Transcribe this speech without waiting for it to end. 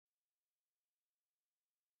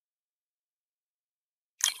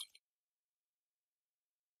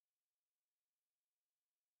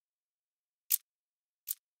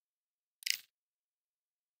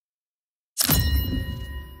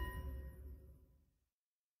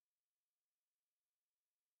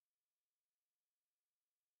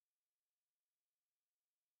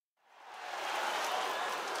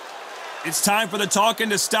It's time for the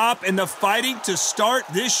talking to stop and the fighting to start.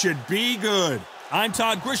 This should be good. I'm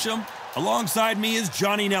Todd Grisham. Alongside me is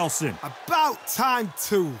Johnny Nelson. About time,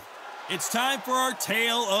 too. It's time for our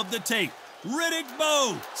tale of the tape. Reddick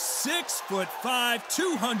Bowe, 6'5",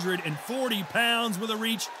 240 pounds with a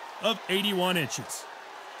reach of 81 inches.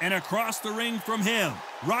 And across the ring from him,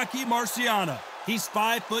 Rocky Marciano. He's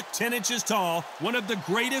 5 foot 10 inches tall, one of the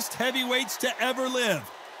greatest heavyweights to ever live.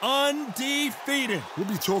 Undefeated. We'll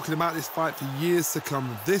be talking about this fight for years to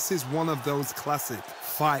come. This is one of those classic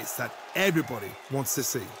fights that everybody wants to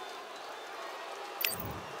see.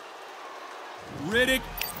 Reddick.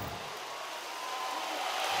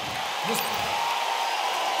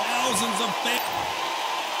 Thousands of fans.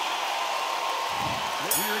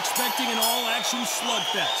 We're expecting an all-action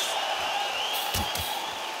slugfest.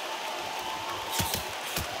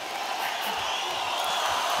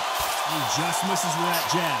 He just misses with that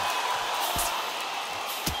jab.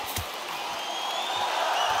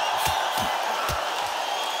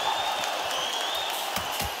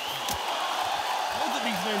 Both of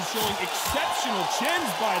these men showing exceptional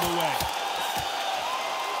chins, by the way.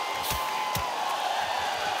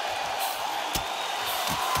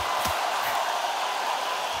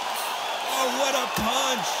 Oh, what a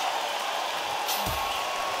punch!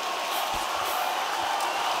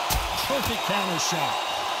 Perfect counter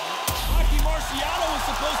shot. Rocky Marciano is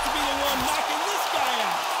supposed to be the one knocking this guy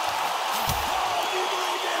out. Oh, do you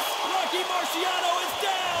believe this? Rocky Marciano is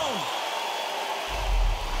down.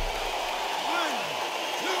 1,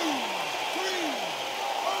 2, 3,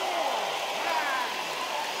 4,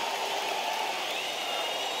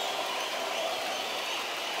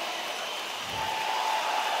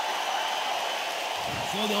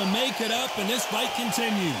 5. So they'll make it up, and this fight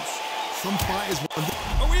continues. Some fighters want to...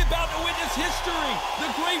 Are we about to witness history?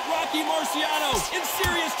 The great Rocky Marciano in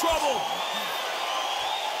serious trouble.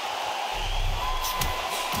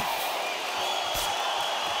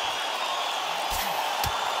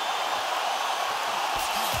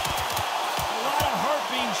 A lot of heart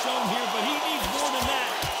being shown here, but he needs more than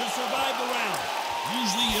that to survive the round.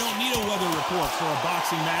 Usually you don't need a weather report for a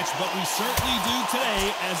boxing match, but we certainly do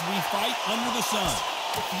today as we fight under the sun.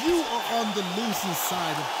 If you are on the losing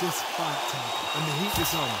side of this fight, and the heat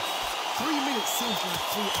is on, 3 minutes seems like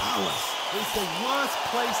 3 hours. It's the worst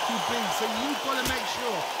place to be, so you've got to make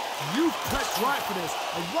sure you've prepped right for this.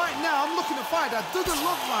 And right now, I'm looking to fight that doesn't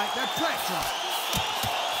look like they're prepped right.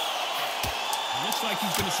 Looks like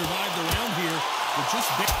he's going to survive the round here, but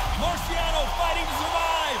just... Marciano fighting to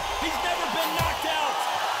survive! He's never been knocked out!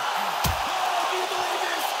 Oh, do you believe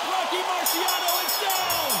this? Rocky Marciano is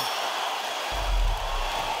down!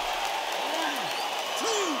 1, 2,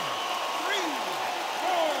 3, 4,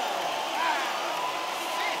 5,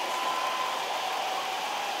 6.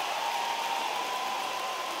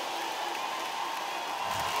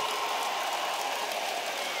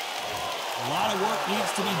 A lot of work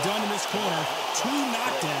needs to be done in this corner. 2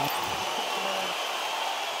 knockdowns.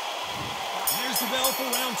 There's the bell for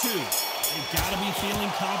round 2. They've got to be feeling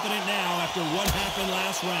confident now after what happened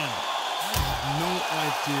last round. I have no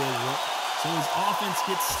idea what... So his offense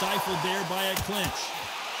gets stifled there by a clinch.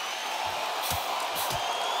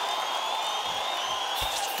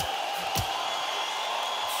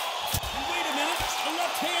 And wait a minute, a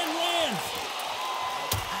left hand lands.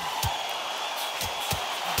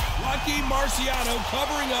 Rocky Marciano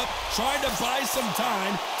covering up, trying to buy some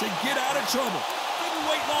time to get out of trouble. Didn't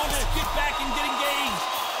wait long to get back and get engaged.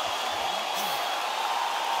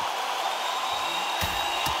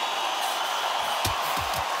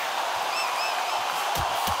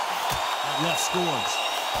 Left scores.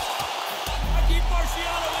 Rocky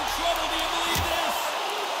Marciano in trouble. Do you believe this?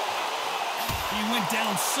 He went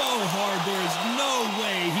down so hard, there is no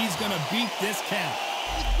way he's going to beat this count.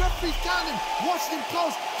 The referee's down him, watching him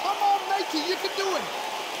close. Come on, make it. You can do it. 5,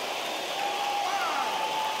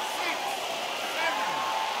 6, 7,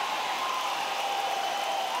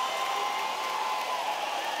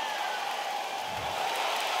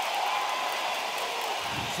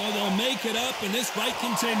 8. So they'll make it up, and this fight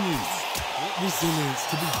continues. What resilience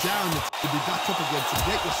to be down, to be back up again, to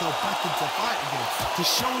get yourself back into fight again, to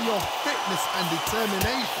show your fitness and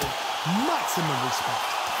determination. Maximum respect.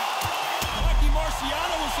 Rocky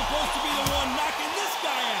Marciano was supposed to be the one knocking this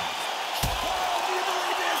guy out. Oh, do you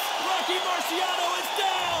believe this? Rocky Marciano is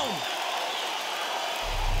down.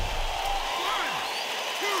 1,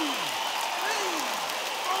 2, 3,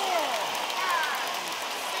 4, 5,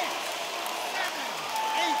 6, 7,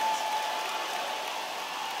 8.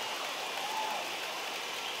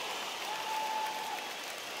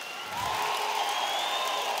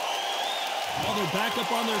 Well, they're back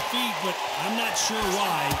up on their feet, but I'm not sure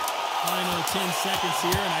why. Final 10 seconds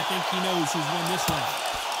here, and I think he knows who's won this round.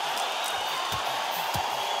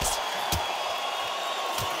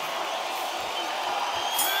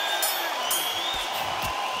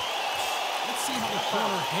 Let's see how the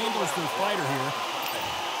corner handles their fighter here.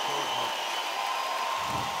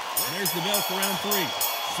 And there's the bell for round 3.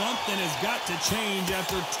 Something has got to change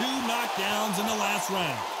after 2 knockdowns in the last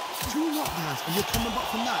round. 2 knockdowns, and you're coming back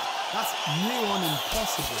from that. That's near on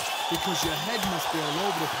impossible because your head must be all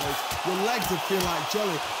over the place. Your legs will feel like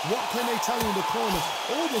jelly. What can they tell you in the corner?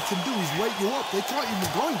 All they can do is wake you up. They can't even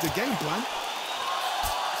go into game plan.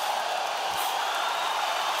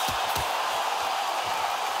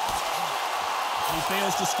 He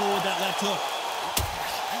fails to score with that left hook.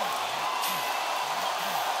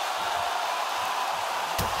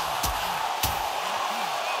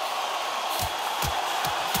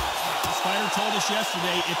 Told us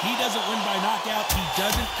yesterday, if he doesn't win by knockout, he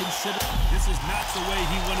doesn't consider. This is not the way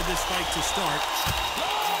he wanted this fight to start. Oh,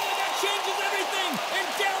 and that changes everything,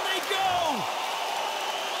 and down they go.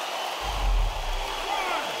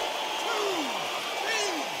 1, 2,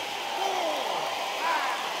 3, 4,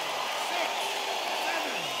 5, 6,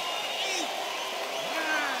 7, 8,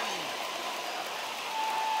 9.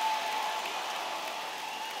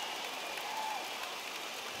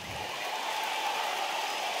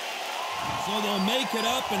 So they'll make it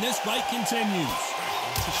up, and this fight continues.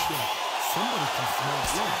 It's a shot. Somebody can smell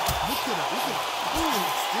it. Look at it. Look at it. Oh,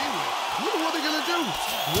 exterior. Look at what they're going to do.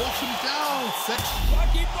 Walk him down.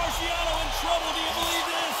 Rocky Marciano in trouble. Do you believe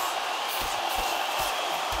this?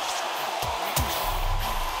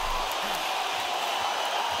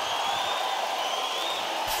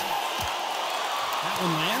 That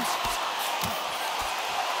one lands.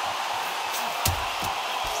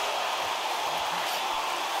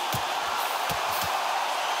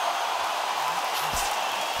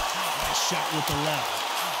 Shot with the left.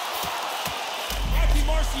 Rocky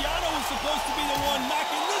Marciano is supposed to be the one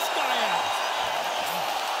knocking this guy out.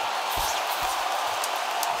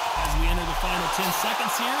 As we enter the final 10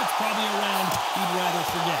 seconds here, it's probably a round he'd rather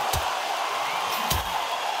forget.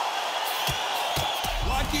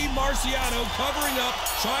 Rocky Marciano covering up,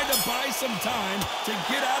 trying to buy some time to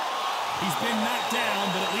get up. He's been knocked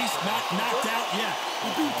down, but at least not knocked out yet.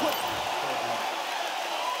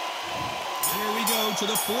 Here we go to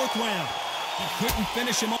the 4th round. He couldn't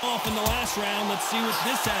finish him off in the last round. Let's see what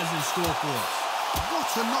this has in store for us. What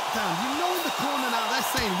a knockdown. You know in the corner now they're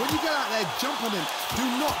saying, when you get out there, jump on him. Do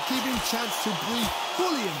not give him chance to breathe.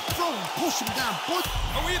 Bully him, throw him, push him down.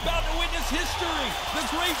 Are we about to witness history? The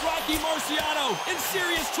great Rocky Marciano in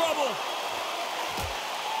serious trouble.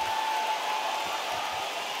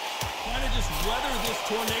 Trying to just weather this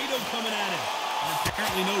tornado coming at him. And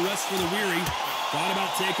apparently no rest for the weary. Thought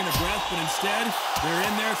about taking a breath, but instead, they're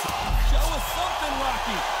in there. Show us something,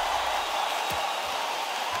 Rocky.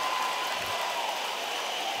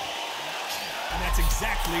 And that's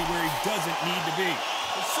exactly where he doesn't need to be.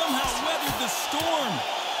 But somehow weathered the storm.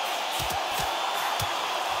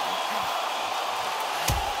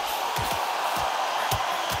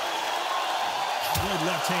 Good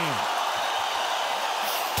left hand.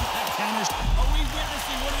 That counters. Are we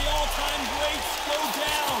witnessing one of the all-time greats go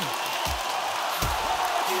down?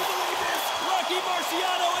 Do you believe this? Rocky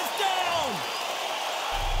Marciano is down!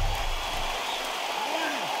 1,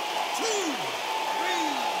 2,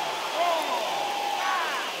 3, 4,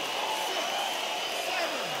 5, 6,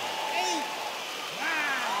 7, 8, 9,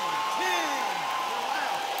 10.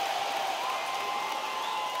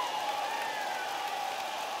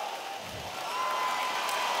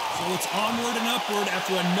 So it's onward and upward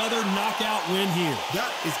after another knockout win here.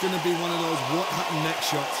 That is going to be one of those what happened next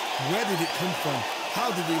shots. Where did it come from? How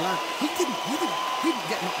did he land? He didn't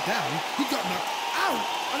get knocked down. He got knocked out.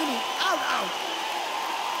 I mean, out.